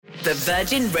The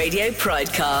Virgin Radio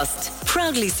Pridecast,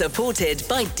 proudly supported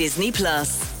by Disney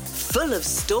Plus. Full of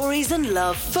stories and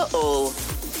love for all.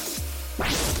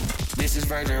 This is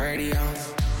Virgin Radio.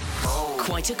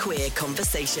 Quite a queer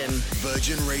conversation.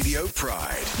 Virgin Radio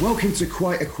Pride. Welcome to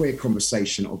Quite a Queer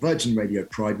Conversation on Virgin Radio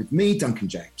Pride with me, Duncan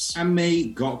James. And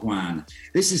me, Gokwan.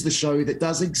 This is the show that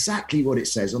does exactly what it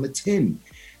says on the tin.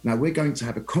 Now, we're going to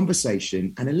have a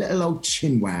conversation and a little old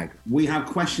chinwag. We have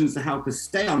questions to help us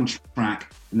stay on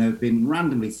track, and they've been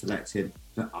randomly selected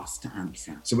for us to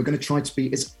answer. So we're going to try to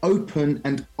be as open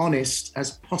and honest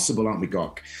as possible, aren't we,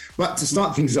 Gok? But to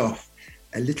start things off,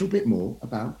 a little bit more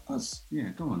about us. Yeah,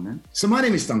 go on then. So my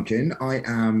name is Duncan. I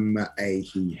am a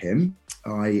he, him.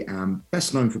 I am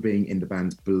best known for being in the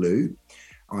band Blue.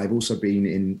 I've also been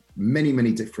in many,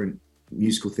 many different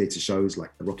musical theatre shows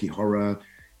like The Rocky Horror,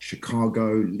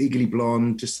 Chicago, Legally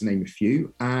Blonde, just to name a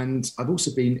few. And I've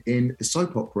also been in the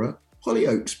soap opera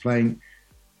Hollyoaks, playing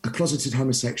a closeted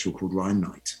homosexual called Ryan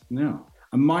Knight. No.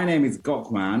 And my name is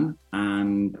Gokwan,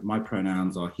 and my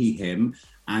pronouns are he, him.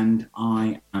 And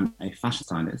I am a fashion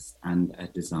stylist and a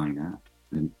designer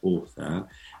and an author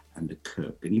and a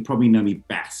cook. And you probably know me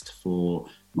best for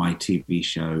my TV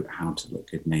show, How to Look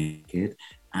Good Naked.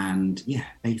 And yeah,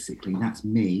 basically that's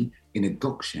me in a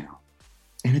Gok shell.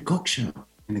 In a Gok shell?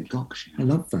 In a Gok shell. I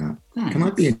love that. Thanks. Can I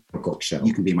be in a Gok shell?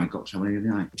 You can be in my Gok shell whenever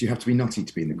you like. Do you have to be nutty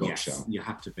to be in the Gok Yes, shell? you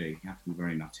have to be. You have to be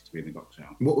very nutty to be in the Gok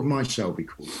shell. What would my shell be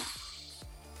called?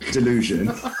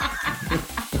 Delusion.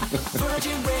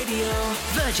 Virgin Radio.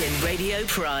 Virgin Radio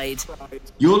Pride.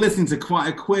 You're listening to Quite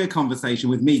a Queer Conversation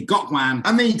with me, Gokwan,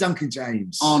 And me, Duncan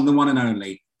James. on the one and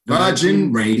only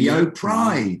Virgin Radio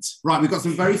Pride. Right, we've got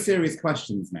some very serious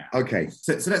questions now. Okay.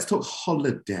 So let's talk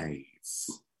holidays.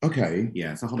 Okay.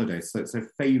 Yeah, so holidays. So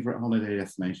favourite holiday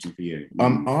destination for you?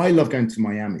 I love going to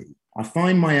Miami. I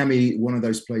find Miami one of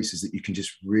those places that you can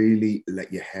just really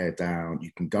let your hair down.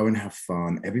 You can go and have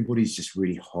fun. Everybody's just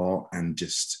really hot and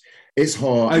just, it's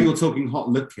hot. Oh, you're talking hot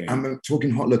looking. I'm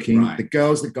talking hot looking. Right. The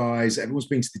girls, the guys, everyone's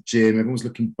been to the gym. Everyone's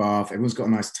looking buff. Everyone's got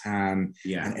a nice tan.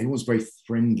 Yeah. And everyone's very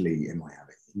friendly in Miami.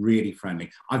 Really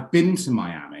friendly. I've been to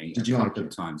Miami Did you a like couple of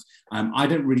it? times. I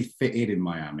don't really fit in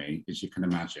Miami, as you can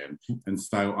imagine. And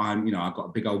so I've got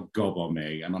a big old gob on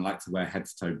me, and I like to wear head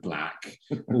to toe black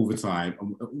all the time.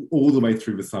 All the way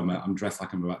through the summer, I'm dressed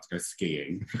like I'm about to go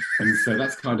skiing. And so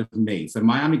that's kind of me. So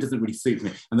Miami doesn't really suit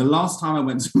me. And the last time I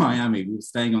went to Miami, we were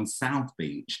staying on South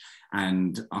Beach.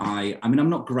 And I'm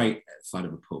not great at the side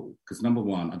of a pool because, number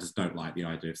one, I just don't like the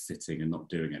idea of sitting and not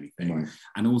doing anything. Right.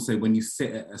 And also when you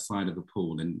sit at a side of a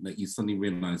pool and that you suddenly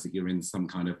realise that you're in some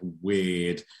kind of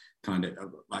weird kind of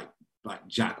like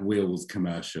Jack Wills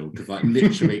commercial, because like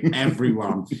literally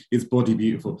everyone is body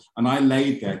beautiful. And I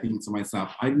laid there thinking to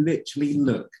myself, I literally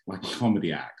look like a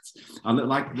comedy act. I look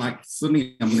like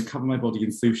suddenly I'm going to cover my body in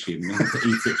sushi and I'm going to have to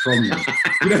eat it from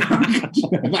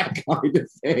them. That kind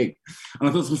of thing. And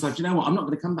I thought to myself, you know what, I'm not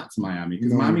going to come back to Miami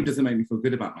because Miami doesn't make me feel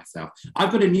good about myself.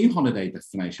 I've got a new holiday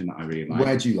destination that I really like.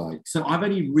 Where do you like? So I've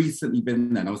only recently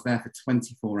been there, and I was there for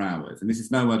 24 hours, and this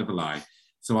is no word of a lie.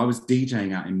 So I was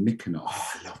DJing out in Mykonos.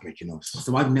 Oh, I love Mykonos.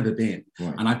 So I've never been,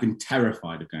 Right. and I've been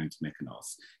terrified of going to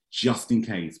Mykonos, just in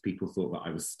case people thought that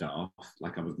I was staff,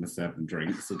 like I was going to serve them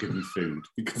drinks or give them food,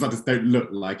 because I just don't look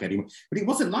like anyone. But it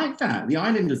wasn't like that. The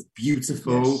island was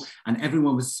beautiful, Yes. and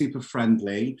everyone was super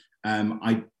friendly.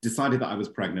 I decided that I was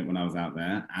pregnant when I was out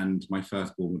there, and my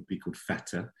firstborn would be called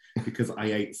Feta, because I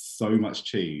ate so much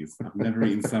cheese. I've never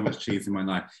eaten so much cheese in my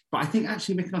life. But I think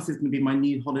actually Mykonos is going to be my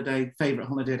new favourite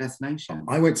holiday destination.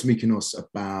 I went to Mykonos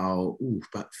about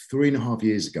 3.5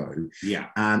 years ago. Yeah.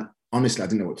 And honestly, I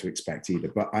didn't know what to expect either,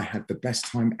 but I had the best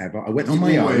time ever. I went on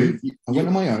my own. You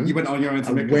went on your own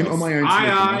to Mykonos? I went on my own to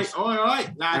Mykonos. All right,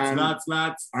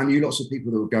 lads. I knew lots of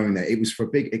people that were going there. It was for a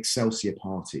big Excelsior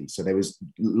party. So there was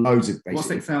loads of basically.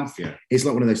 What's Excelsior? It's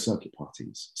like one of those circuit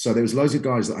parties. So there was loads of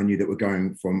guys that I knew that were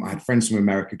going from, I had friends from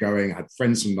America going, I had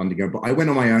friends from London going, but I went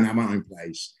on my own, had my own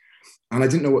place. And I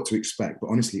didn't know what to expect, but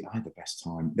honestly, I had the best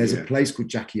time. There's a place called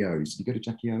Jackie O's. Did you go to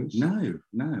Jackie O's?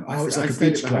 No. Oh, it's like a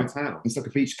stayed beach at the club. hotel. It's like a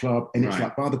beach club, and it's Right.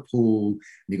 like by the pool, and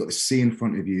you've got the sea in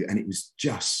front of you, and it was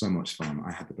just so much fun.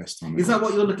 I had the best time. Is ever. that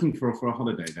what you're looking for a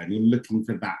holiday then? You're looking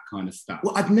for that kind of stuff?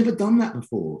 Well, I'd never done that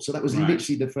before, so that was Right.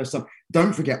 literally the first time.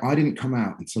 Don't forget, I didn't come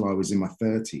out until I was in my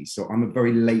 30s, so I'm a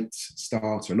very late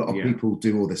starter. A lot of Yeah. people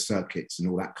do all the circuits and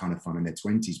all that kind of fun in their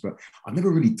 20s, but I've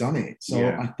never really done it. So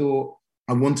Yeah. I thought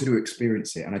I wanted to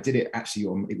experience it, and I did it actually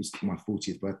it was my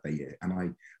 40th birthday year, and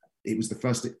it was the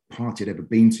first party I'd ever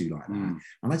been to like that. And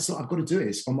I just thought, I've got to do it.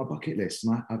 It's on my bucket list.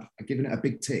 And I've given it a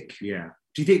big tick. Yeah.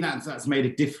 Do you think that's made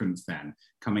a difference then,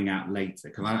 coming out later?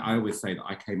 Because I always say that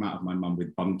I came out of my mum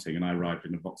with bunting and I arrived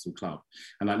in a Vauxhall Club.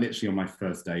 And like literally on my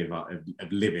first day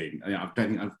of living, I don't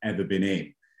think I've ever been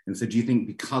in. And so do you think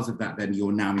because of that, then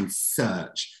you're now in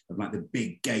search of like the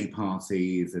big gay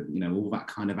parties and, you know, all that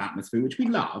kind of atmosphere, which we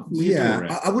love?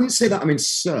 I wouldn't say that I'm in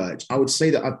search. I would say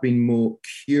that I've been more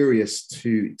curious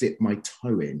to dip my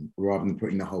toe in rather than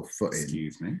putting the whole foot in.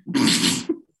 Excuse me.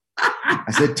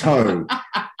 I said toe.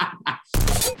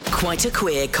 Quite a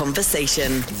Queer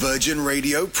Conversation. Virgin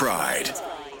Radio Pride.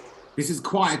 This is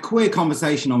Quite a Queer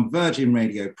Conversation on Virgin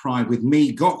Radio Pride with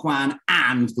me, Gokwan,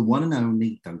 and the one and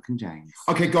only Duncan James.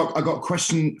 Okay, Gok, I got a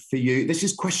question for you. This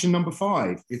is question number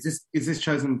 5. Is this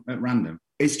chosen at random?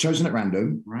 It's chosen at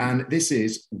random. Right. And this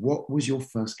is, what was your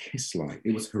first kiss like?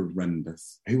 It was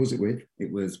horrendous. Who was it with?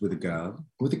 It was with a girl.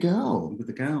 With a girl? With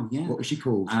a girl, yeah. What was she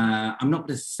called? I'm not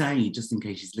going to say, just in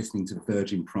case she's listening to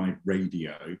Virgin Pride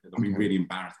Radio. I'll be really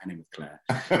embarrassed. Her name was Claire.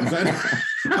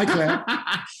 Hi, Claire.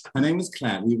 Her name was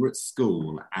Claire. We were at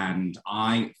school and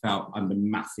I felt under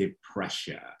massive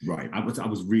pressure. Right. I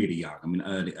was really young. I mean,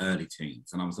 early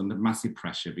teens. And I was under massive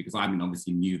pressure because I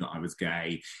obviously knew that I was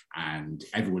gay and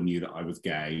everyone knew that I was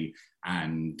gay.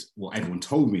 And everyone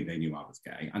told me they knew I was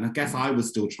gay. And I guess I was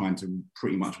still trying to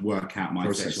pretty much work out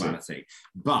my sexuality.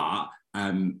 But,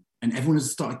 and everyone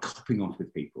has started copping off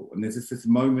with people. And there's this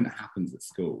moment that happens at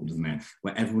school, doesn't it?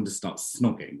 Where everyone just starts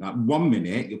snogging. Like 1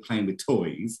 minute you're playing with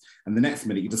toys and the next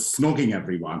minute you're just snogging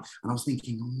everyone. And I was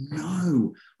thinking, oh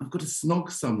no, I've got to snog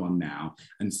someone now.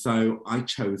 And so I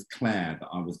chose Claire that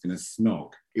I was going to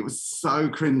snog. It was so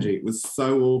cringy. It was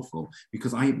so awful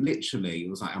because I literally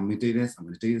was like, I'm going to do this. I'm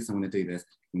going to do this. I'm going to do this.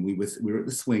 And we were at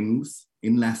the Swings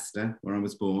in Leicester where I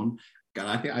was born. And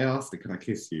I think I asked her, can I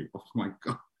kiss you? Oh my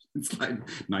God. It's like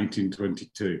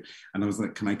 1922. And I was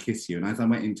like, can I kiss you? And as I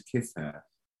went in to kiss her,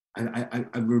 I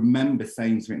remember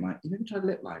saying something like, you never tried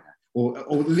lip liner? Or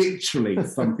literally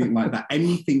something like that.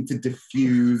 Anything to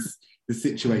diffuse the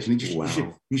situation.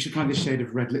 You should find a shade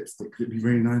of red lipstick. It'd be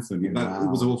really nice on you. It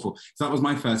was awful. So that was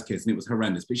my first kiss and it was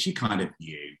horrendous. But she kind of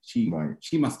knew.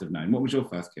 She must have known. What was your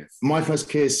first kiss? My first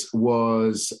kiss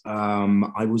was,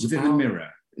 I was in the mirror?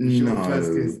 No.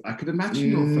 First kiss? I could imagine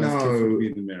your first kiss would be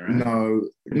in the mirror.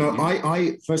 No.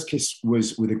 I first kiss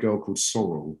was with a girl called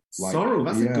Sorrel. Sorrel,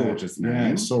 that's a gorgeous name.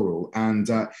 Yeah, Sorrel. And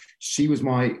she was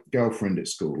my girlfriend at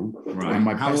school. Right.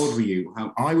 And How old were you?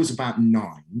 I was about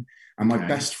 9. And my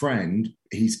best friend,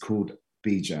 he's called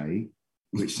BJ,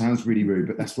 which sounds really rude,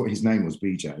 but that's what his name was,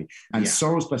 BJ. And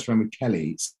Sorrel's best friend was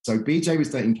Kelly. So BJ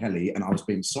was dating Kelly and I was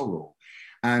being Sorrel.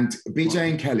 And BJ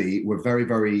and Kelly were very,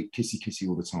 very kissy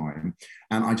all the time.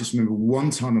 And I just remember one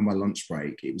time on my lunch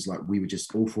break, it was like we were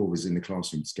just all 4 of us in the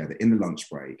classroom together in the lunch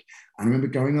break. And I remember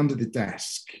going under the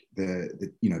desk, the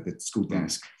school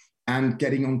desk, and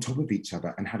getting on top of each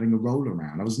other and having a roll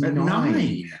around. I was 9.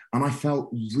 And I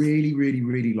felt really, really,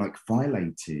 really like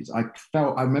violated. I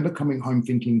remember coming home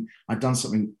thinking I'd done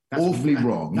something awfully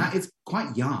wrong. That is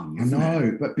quite young, isn't I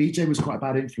know, but BJ was quite a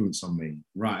bad influence on me.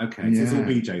 Right, okay. So it's all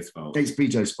BJ's fault. It's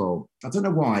BJ's fault. I don't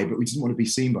know why, but we didn't want to be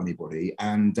seen by anybody.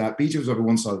 And BJ was over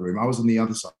one side of the room. I was on the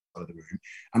other side of the room.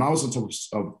 And I was on top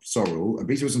of Sorrel and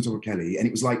BJ was on top of Kelly. And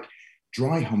it was like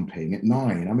dry humping at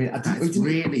 9. I mean, that's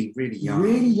really, really young.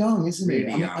 Really young, isn't it?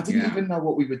 Really I didn't even know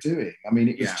what we were doing. I mean,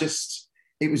 it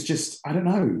was just, I don't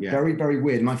know, very, very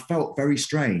weird. And I felt very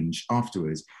strange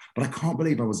afterwards, but I can't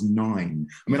believe I was 9.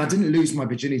 I mean, I didn't lose my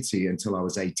virginity until I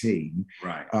was 18.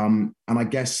 Right. And I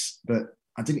guess that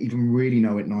I didn't even really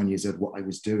know at 9 years old what I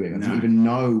was doing. I didn't even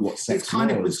know what sex was.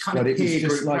 It's kind of peer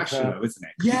group pressure, though, isn't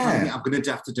it? Yeah. I'm going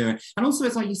to have to do it. And also,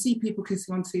 it's like you see people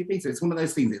kissing on TV. So it's one of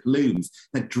those things, it looms,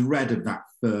 the dread of that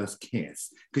first kiss,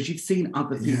 because you've seen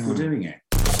other people doing it.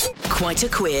 Quite a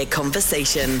Queer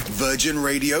Conversation. Virgin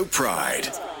Radio Pride.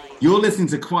 You're listening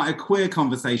to Quite a Queer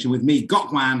Conversation with me,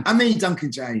 Gokwan. And me,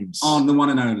 Duncan James. On the one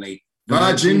and only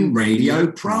Virgin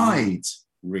Radio Pride.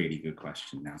 Really good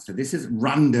question now. So this is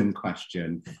random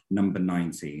question number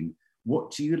 19. What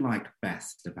do you like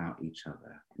best about each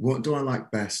other? What do I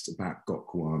like best about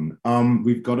Gokwan?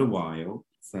 We've got a while.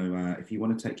 So if you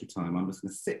want to take your time, I'm just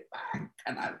going to sit back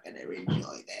and I'm going to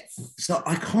enjoy this. So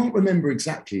I can't remember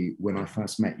exactly when I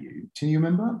first met you. Can you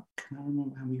remember? Can I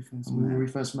remember how we first met? When we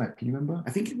first met, can you remember?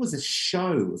 I think it was a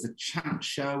show. It was a chat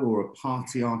show or a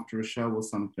party after a show or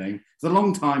something. It was a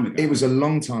long time ago. It was a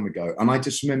long time ago. And I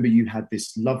just remember you had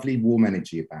this lovely warm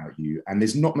energy about you. And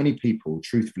there's not many people,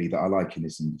 truthfully, that I like in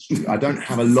this industry. I don't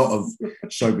have a lot of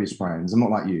showbiz friends. I'm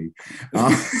not like you.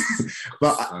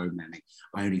 But so many.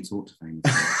 I only talk to famous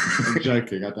I'm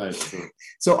joking, I don't.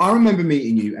 So I remember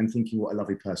meeting you and thinking what a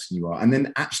lovely person you are. And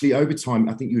then actually over time,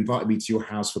 I think you invited me to your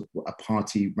house for a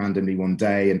party randomly one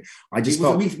day. And I just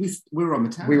felt... We were on the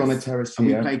terrace. We were on the terrace and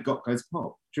here. we played Got Goes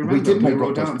Pop. Do you remember? We did play we were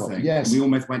Got Goes dancing. Pop, yes. We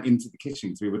almost went into the kitchen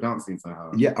because we were dancing so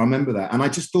hard. Yeah, I remember that. And I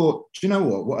just thought, do you know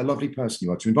what? What a lovely person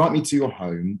you are to invite me to your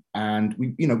home. And we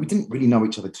didn't really know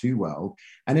each other too well.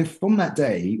 And then from that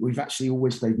day, we've actually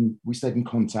always stayed in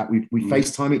contact. We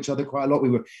FaceTime each other quite a lot. We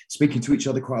were speaking to each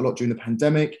other quite a lot during the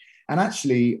pandemic. And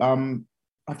actually,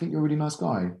 I think you're a really nice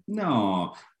guy.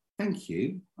 No, thank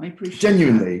you. I appreciate it.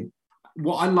 Genuinely. That.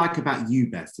 What I like about you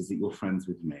best is that you're friends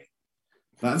with me.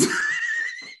 That's...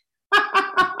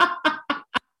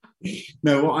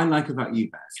 No, what I like about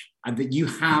you best, and that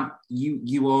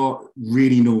you are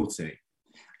really naughty.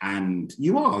 And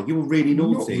you're really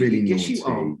naughty. Not really yes, naughty. you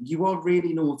are. You are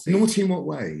really naughty. Naughty in what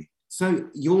way? So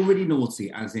you're really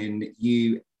naughty, as in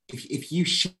you. If you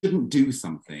shouldn't do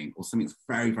something, or something's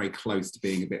very, very close to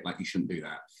being a bit like you shouldn't do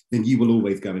that, then you will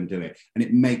always go and do it. And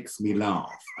it makes me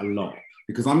laugh a lot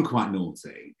because I'm quite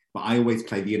naughty, but I always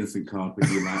play the innocent card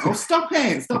with you, like, oh, stop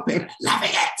it, loving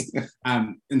it.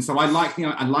 And so I like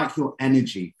your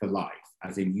energy for life.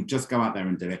 As in, you just go out there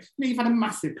and do it. You've had a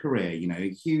massive career,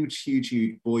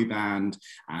 huge boy band,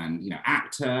 and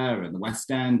actor, and the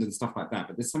West End and stuff like that.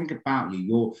 But there's something about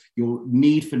you. Your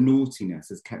need for naughtiness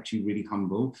has kept you really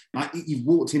humble. Like, you've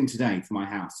walked in today to my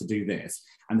house to do this,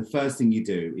 and the first thing you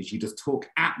do is you just talk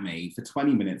at me for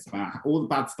 20 minutes about all the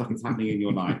bad stuff that's happening in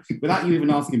your life without you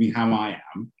even asking me how I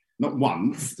am. Not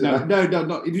once. No.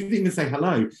 You didn't even say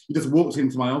hello. You just walked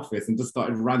into my office and just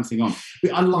started ranting on.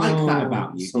 But I like that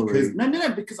about you. Sorry.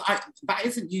 Because that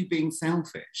isn't you being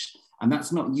selfish. And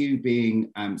that's not you being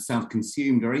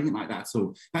self-consumed or anything like that at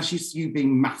all. That's just you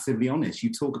being massively honest.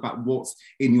 You talk about what's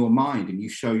in your mind and you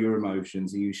show your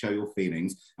emotions and you show your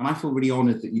feelings. And I feel really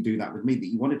honoured that you do that with me, that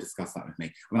you want to discuss that with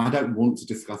me. I mean, I don't want to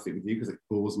discuss it with you because it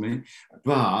bores me,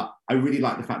 but I really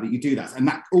like the fact that you do that. And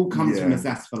that all comes from a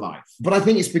zest for life. But I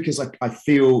think it's because I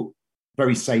feel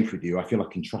very safe with you. I feel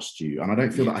I can trust you. And I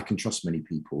don't feel that I can trust many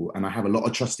people. And I have a lot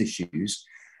of trust issues.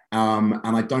 And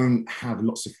I don't have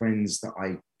lots of friends that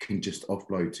I can just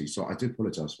offload to. So I do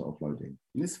apologise for offloading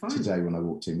it's fine. Today when I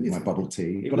walked in with my bubble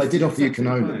tea. But I did offer you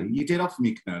cannoli. Fine. You did offer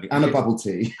me cannoli. And a bubble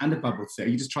tea. And a bubble tea.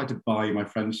 You just tried to buy my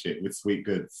friendship with sweet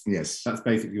goods. Yes. That's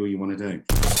basically all you want to do.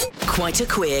 Quite a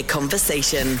Queer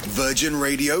Conversation. Virgin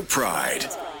Radio Pride.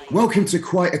 Welcome to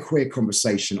Quite a Queer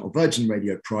Conversation on Virgin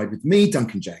Radio Pride with me,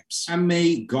 Duncan James. And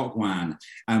me, Gokwan.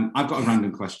 I've got a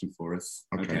random question for us.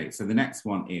 Okay. So the next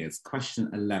one is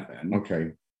question 11.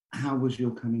 Okay. How was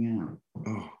your coming out?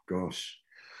 Oh, gosh.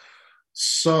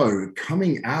 So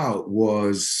coming out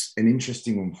was an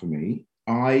interesting one for me.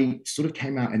 I sort of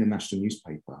came out in a national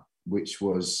newspaper, which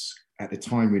was at the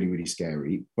time really, really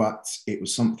scary, but it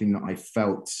was something that I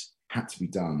felt had to be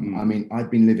done. I mean, I've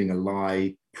been living a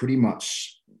lie pretty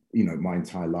much my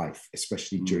entire life,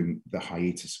 especially during the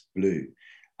hiatus of Blue.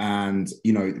 And,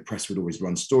 the press would always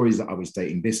run stories that I was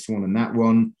dating this one and that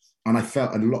one. And I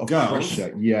felt a lot of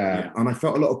pressure. Yeah. And I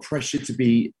felt a lot of pressure to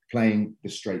be playing the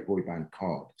straight boy band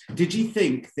card. Did you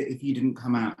think that if you didn't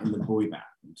come out in the boy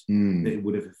band, that it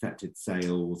would have affected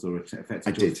sales or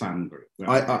affected your fan group?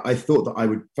 Right? I thought that I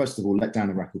would, first of all, let down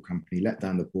the record company, let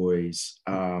down the boys.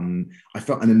 I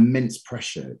felt an immense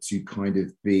pressure to kind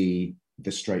of be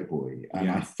the straight boy.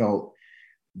 And I felt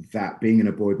that being in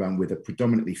a boy band with a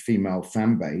predominantly female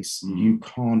fan base, you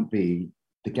can't be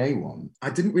the gay one. I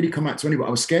didn't really come out to anyone.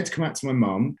 I was scared to come out to my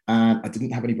mum, and I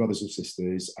didn't have any brothers or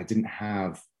sisters. I didn't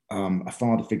have a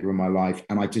father figure in my life,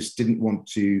 and I just didn't want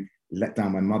to let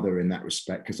down my mother in that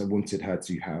respect, because I wanted her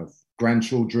to have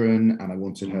grandchildren and I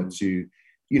wanted her to,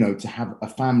 to have a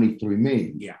family through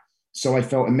me. Yeah. So I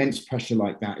felt immense pressure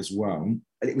like that as well.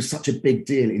 It was such a big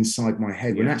deal inside my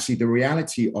head when actually the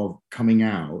reality of coming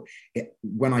out,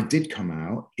 when I did come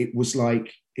out, it was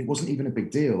like, it wasn't even a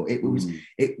big deal.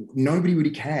 Nobody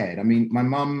really cared. I mean, my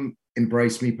mum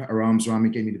embraced me, put her arms around me,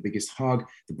 gave me the biggest hug.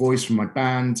 The boys from my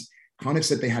band kind of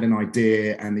said they had an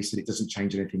idea and they said, it doesn't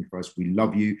change anything for us. We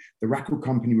love you. The record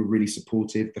company were really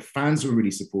supportive. The fans were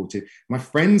really supportive. My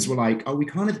friends were like, oh, we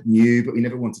kind of knew, but we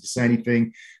never wanted to say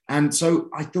anything. And so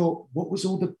I thought, what was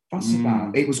all the fuss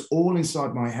about? It was all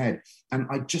inside my head. And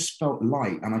I just felt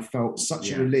light and I felt such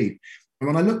a relief. And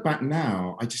when I look back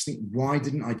now, I just think, why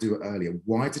didn't I do it earlier?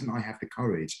 Why didn't I have the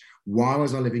courage? Why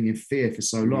was I living in fear for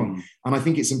so long? And I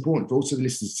think it's important for also the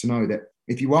listeners to know that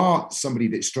if you are somebody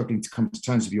that's struggling to come to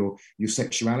terms with your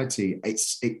sexuality,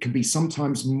 it can be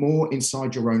sometimes more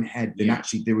inside your own head than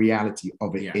actually the reality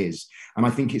of it is. And I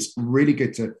think it's really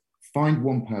good to find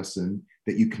one person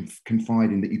that you can confide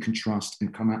in, that you can trust,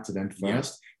 and come out to them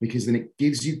first, because then it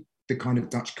gives you the kind of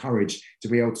Dutch courage to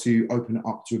be able to open it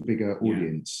up to a bigger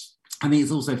audience. I think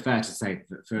it's also fair to say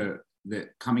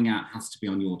that coming out has to be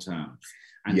on your terms.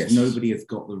 And Yes. nobody has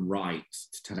got the right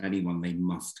to tell anyone they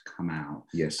must come out.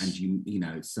 Yes. And you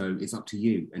know, so it's up to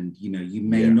you. And, you know, you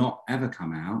may not ever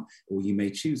come out, or you may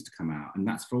choose to come out. And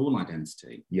that's for all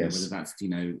identity. Yes. You know, whether that's, you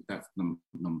know, that's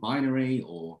non-binary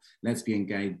or lesbian,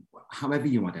 gay, however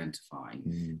you identify,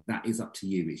 that is up to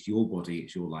you. It's your body,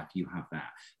 it's your life, you have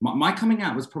that. My coming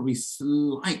out was probably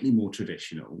slightly more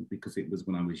traditional because it was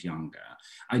when I was younger.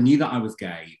 I knew that I was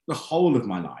gay the whole of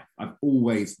my life. I've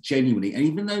always genuinely, and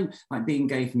even though like being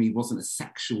gay for me wasn't a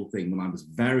sexual thing when I was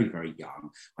very, very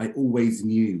young, I always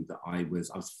knew that I was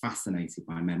fascinated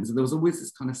by men. So there was always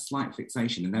this kind of slight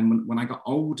fixation. And then when I got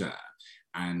older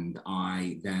and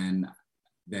I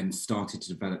then started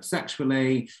to develop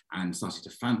sexually and started to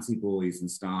fancy boys and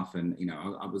stuff, and you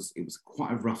know, it was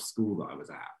quite a rough school that I was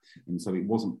at, and so it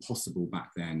wasn't possible back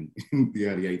then in the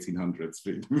early 1800s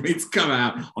for me to come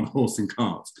out on horse and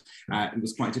cart. It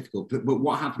was quite difficult, but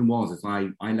what happened was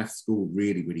I left school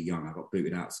really, really young. I got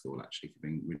booted out of school actually for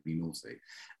being really naughty,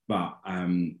 but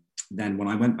then when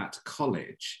I went back to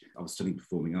college, I was studying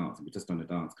performing arts and we just done a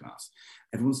dance class.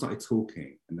 Everyone started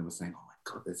talking and they were saying, "Oh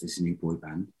my God, there's this new boy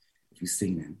band. Have you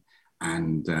seen him?"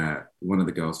 And one of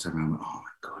the girls turned around and went, "Oh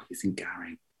my God, you've seen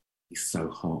Gary? He's so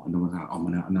hot." And I was like, "Oh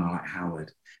no, I like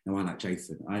Howard. No, I like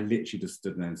Jason." I literally just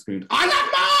stood there and screamed, "I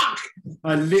like Mark!"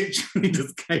 I literally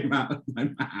just came out of my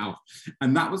mouth.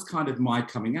 And that was kind of my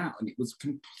coming out. And it was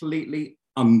completely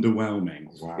underwhelming.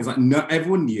 Wow. It's like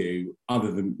everyone knew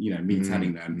other than, you know, me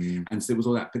telling them. And so it was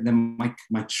all that. But then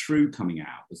my true coming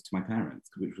out was to my parents,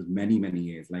 which was many, many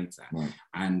years later. Right.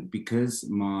 And because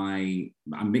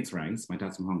I'm mixed race, my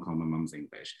dad's from Hong Kong, my mum's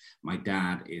English. My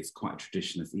dad is quite a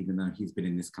traditionalist, even though he's been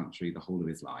in this country the whole of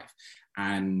his life.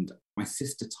 And my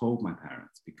sister told my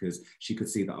parents because she could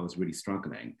see that I was really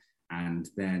struggling. And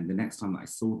then the next time that I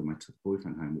saw them, I took a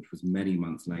boyfriend home, which was many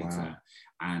months later. Wow.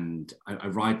 And I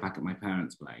arrived back at my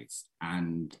parents' place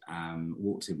and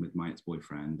walked in with my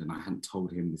ex-boyfriend. And I hadn't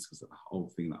told him this was the whole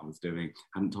thing that I was doing.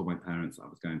 I hadn't told my parents that I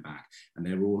was going back. And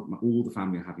they were all the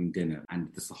family were having dinner.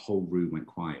 And just the whole room went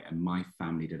quiet. And my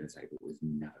family dinner table was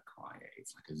never quiet.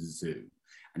 It's like a zoo.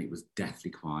 And it was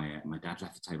deathly quiet. And my dad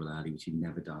left the table early, which he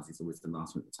never does. He's always the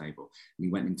last one at the table. And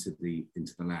he went into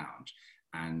the lounge.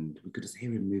 And we could just hear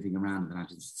him moving around and I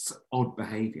just odd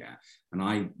behaviour. And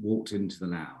I walked into the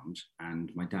lounge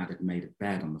and my dad had made a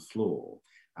bed on the floor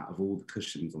out of all the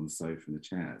cushions on the sofa and the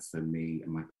chairs, so me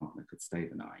and my partner could stay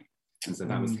the night. And so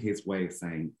that was his way of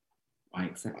saying, "I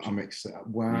accept you."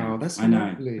 Wow, that's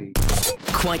lovely.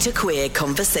 Quite a queer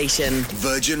conversation.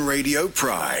 Virgin Radio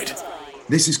Pride.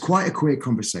 This is Quite a Queer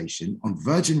Conversation on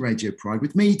Virgin Radio Pride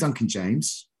with me, Duncan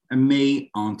James. And me,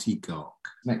 Auntie Gok.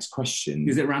 Next question.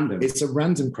 Is it random? It's a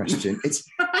random question. It's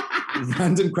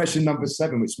random question number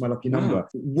 7, which is my lucky number.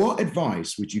 What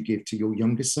advice would you give to your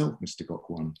younger self, Mr.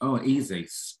 Gok1? Oh, easy.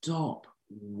 Stop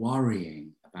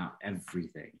worrying about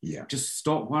everything. Yeah. Just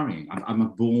stop worrying. I'm a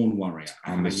born worrier.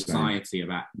 I have anxiety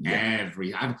about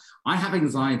everything. I have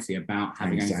anxiety about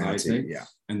having anxiety. Yeah.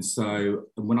 And so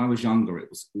when I was younger, it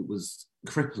was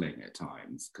crippling at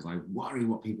times because I worry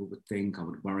what people would think. I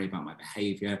would worry about my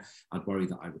behavior. I'd worry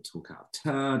that I would talk out of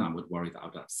turn. I would worry that I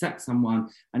would upset someone.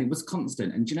 And it was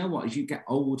constant. And do you know what? As you get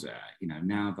older, you know,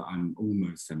 now that I'm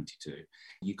almost 72,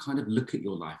 you kind of look at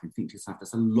your life and think to yourself,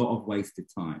 that's a lot of wasted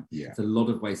time. Yeah. It's a lot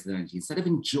of wasted energy. Instead of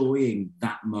enjoying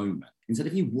that moment, instead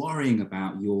of you worrying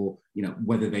about your, you know,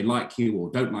 whether they like you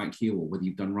or don't like you or whether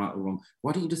you've done right or wrong,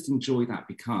 why don't you just enjoy that?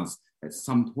 Because at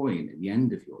some point at the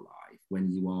end of your life, when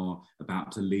you are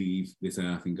about to leave this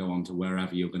earth and go on to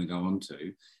wherever you're going to go on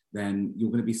to, then you're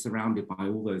going to be surrounded by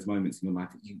all those moments in your life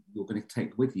that you're going to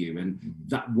take with you. And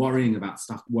that worrying about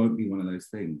stuff won't be one of those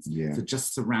things. Yeah. So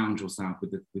just surround yourself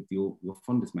with your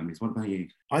fondest memories. What about you?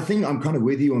 I think I'm kind of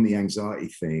with you on the anxiety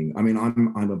thing. I mean,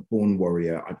 I'm a born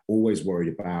worrier. I've always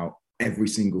worried about every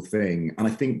single thing. And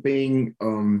I think being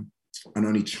an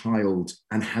only child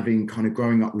and having kind of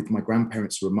growing up with my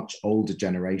grandparents who were a much older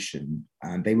generation,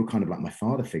 and they were kind of like my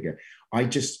father figure. I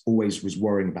just always was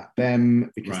worrying about them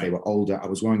because they were older. I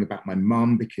was worrying about my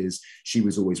mum because she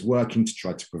was always working to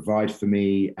try to provide for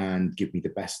me and give me the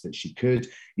best that she could.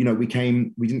 You know, we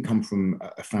didn't come from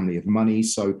a family of money,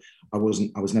 so I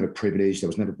was never privileged. I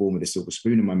was never born with a silver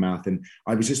spoon in my mouth. And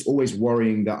I was just always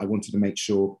worrying that I wanted to make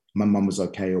sure my mum was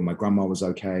okay or my grandma was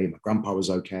okay, my grandpa was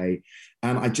okay.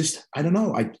 And I don't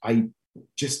know, I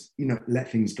just, you know,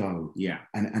 let things go. Yeah.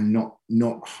 And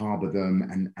not harbor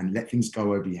them and let things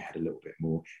go over your head a little bit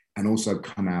more and also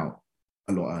come out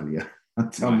a lot earlier. I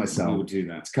tell Right, myself we'll do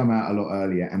that. to come out a lot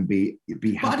earlier and be But I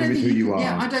happy don't with think who you you can, are.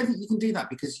 yeah, I don't think you can do that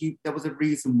because there was a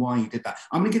reason why you did that.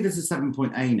 I'm going to give this a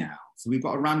 7.8 now. So we've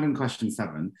got a random question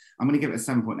 7. I'm going to give it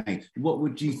a 7.8. What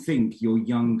would you think your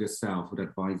younger self would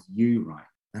advise you write?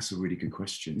 That's a really good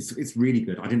question. It's really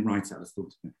good. I didn't write it. I just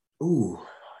thought of it. Oh,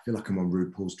 I feel like I'm on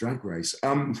RuPaul's Drag Race.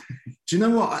 Do you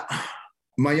know what?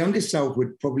 My younger self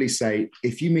would probably say,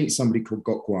 if you meet somebody called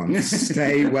Gokwan,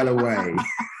 stay well away.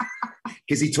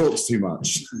 Because he talks too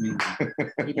much.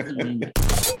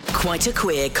 Quite a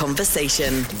queer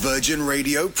conversation. Virgin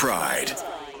Radio Pride.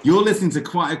 You're listening to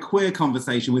Quite a Queer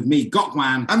Conversation with me,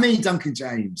 Gokwan, And me, Duncan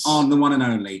James. on the one and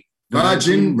only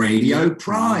Virgin Radio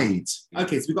Pride.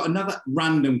 Okay, so we've got another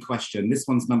random question. This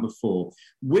one's number 4.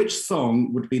 Which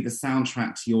song would be the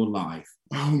soundtrack to your life?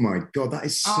 Oh my God, that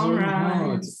is so All right.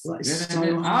 hard. That is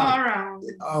so All hard.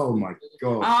 right. Oh my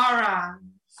God. All right.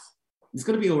 It's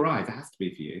got to be all right. It has to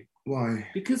be for you. Why?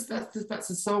 Because that's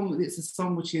a song. It's a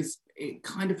song which it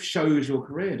kind of shows your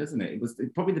career, doesn't it? It was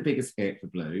probably the biggest hit for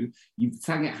Blue. You've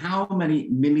sang it how many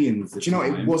millions of Do you know,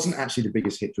 times? it wasn't actually the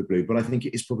biggest hit for Blue, but I think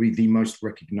it is probably the most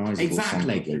recognisable song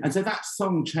Exactly. for Blue. And so that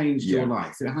song changed Yeah. your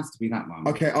life. So it has to be that one.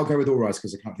 Okay, I'll go with All Rise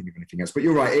because I can't think of anything else. But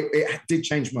you're right, it did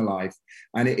change my life.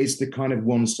 And it is the kind of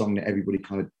one song that everybody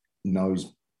kind of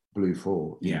knows Blue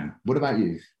for. Yeah. What about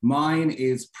you? Mine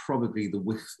is probably the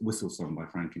Whistle Song by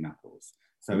Frankie Knuckles.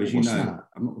 So as you What's know, that?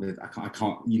 I'm not gonna, I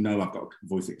can't, you know, I've got a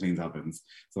voice that cleans ovens,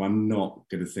 so I'm not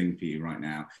going to sing for you right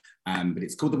now. But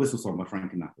it's called The Whistle Song by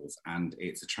Frankie Knuckles, and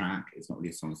it's a track. It's not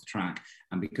really a song, it's a track.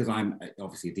 And because I'm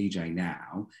obviously a DJ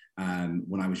now,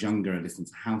 when I was younger, I listened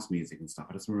to house music and stuff.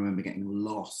 I just remember getting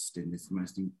lost in this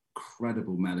most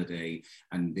incredible melody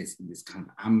and this kind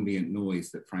of ambient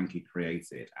noise that Frankie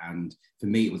created. And for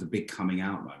me, it was a big coming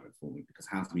out moment for me because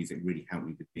house music really helped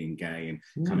me with being gay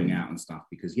and coming out and stuff.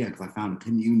 Because I found a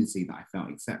community that I felt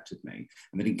accepted me,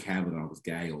 and they didn't care whether I was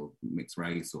gay or mixed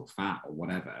race or fat or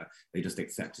whatever. They just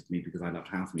accepted me because I loved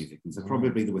house music. And so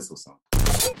probably the Whistle Song.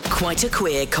 Quite a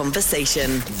queer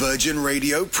conversation. Virgin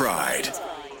Radio Pride.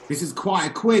 This is Quite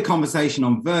a Queer Conversation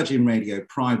on Virgin Radio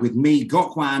Pride with me,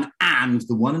 Gokwan, and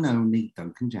the one and only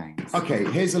Duncan James. Okay,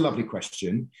 here's a lovely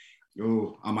question.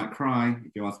 Oh, I might cry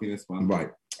if you ask me this one. Right,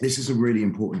 this is a really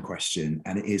important question,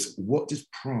 and it is, what does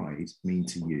pride mean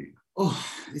to you? Oh,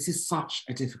 this is such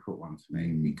a difficult one for me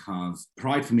because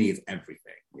pride for me is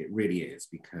everything. It really is,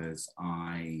 because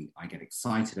I get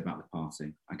excited about the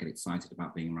party. I get excited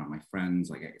about being around my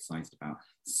friends. I get excited about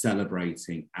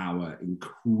celebrating our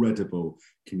incredible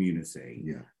community.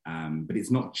 Yeah. But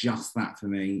it's not just that for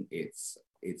me. It's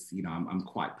I'm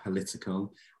quite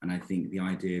political, and I think the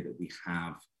idea that we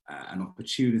have an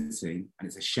opportunity, and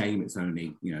it's a shame it's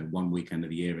only one weekend of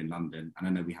the year in London, and I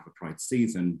know we have a Pride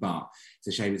season, but it's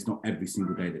a shame it's not every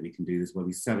single day that we can do this, where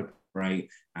we celebrate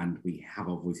and we have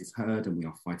our voices heard and we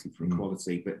are fighting for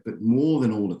equality. But more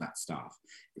than all of that stuff,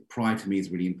 Pride for me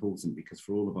is really important, because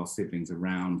for all of our siblings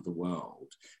around the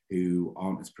world who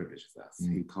aren't as privileged as us,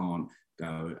 who can't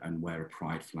go and wear a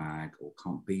pride flag or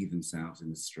can't be themselves in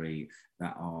the street,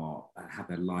 that have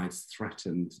their lives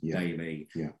threatened daily.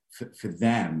 For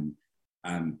them,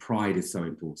 pride is so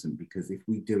important, because if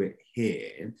we do it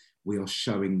here, we are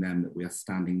showing them that we are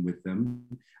standing with them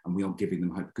and we are giving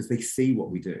them hope, because they see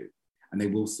what we do. And they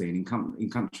will see, and in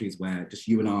countries where just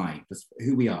you and I, just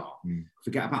who we are,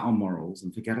 forget about our morals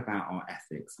and forget about our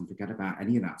ethics and forget about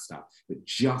any of that stuff, but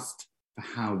just for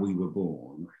how we were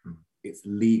born, they're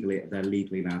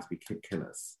legally allowed to kill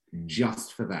us.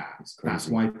 Just for that. That's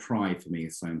why pride for me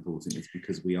is so important. It's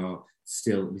because we've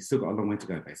still got a long way to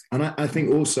go, basically. And I think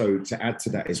also, to add to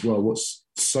that as well, what's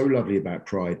so lovely about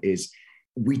pride is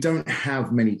we don't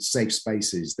have many safe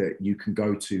spaces that you can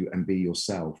go to and be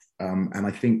yourself. And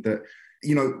I think that,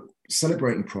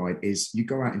 celebrating pride is, you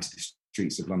go out into the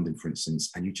streets of London, for instance,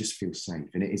 and you just feel safe.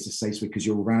 And it is a safe space because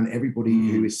you're around everybody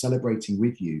who is celebrating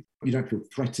with you. You don't feel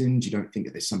threatened. You don't think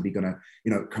that there's somebody going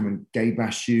to, come and gay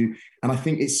bash you. And I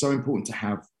think it's so important to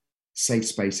have safe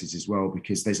spaces as well,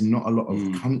 because there's not a lot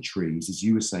of countries, as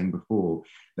you were saying before,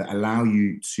 that allow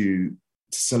you to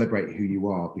celebrate who you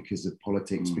are because of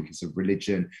politics, because of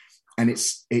religion. And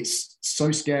it's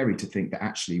so scary to think that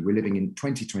actually we're living in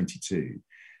 2022,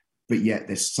 but yet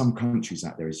there's some countries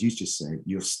out there, as you just said,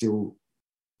 you're still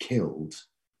killed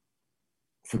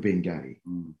for being gay.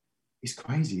 It's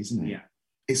crazy, isn't it? Yeah.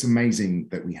 It's amazing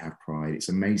that we have pride. It's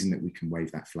amazing that we can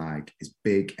wave that flag as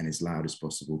big and as loud as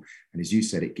possible. And as you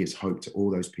said, it gives hope to all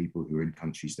those people who are in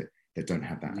countries that that don't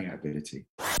have that ability.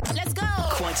 Let's go.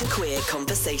 Quite a queer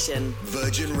conversation.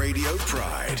 Virgin Radio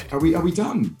Pride. Are we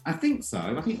done? I think so.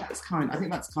 I think that's kind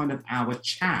of our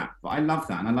chat. But I love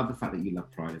that, and I love the fact that you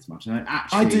love Pride as much. And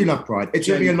I do love Pride. It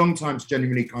took me a long time to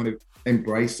genuinely kind of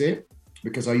embrace it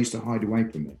because I used to hide away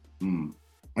from it.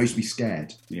 I used to be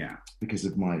scared. Yeah. Because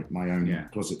of my own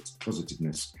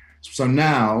closetedness. So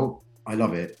now I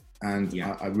love it, and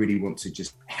I really want to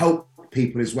just help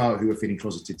people as well who are feeling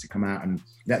closeted to come out and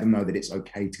let them know that it's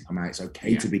okay to come out. It's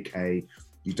okay to be gay.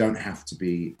 You don't have to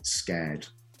be scared.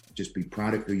 Just be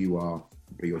proud of who you are.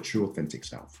 Be your true, authentic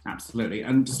self. Absolutely.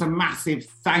 And just a massive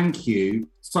thank you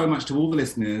so much to all the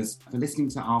listeners for listening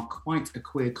to our Quite a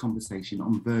Queer Conversation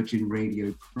on Virgin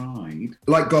Radio Pride.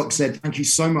 Like Gok said, thank you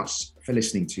so much for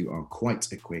listening to our Quite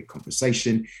a Queer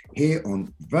Conversation here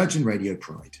on Virgin Radio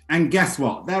Pride. And guess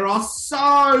what? There are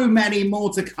so many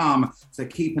more to come. So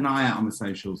keep an eye out on the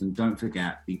socials and don't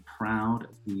forget, be proud of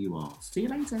who you are. See you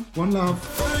later. One love.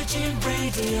 Virgin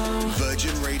Radio.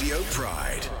 Virgin Radio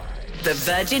Pride. The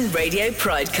Virgin Radio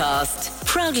Pridecast,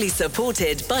 proudly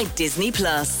supported by Disney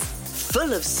Plus.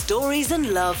 Full of stories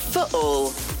and love for all.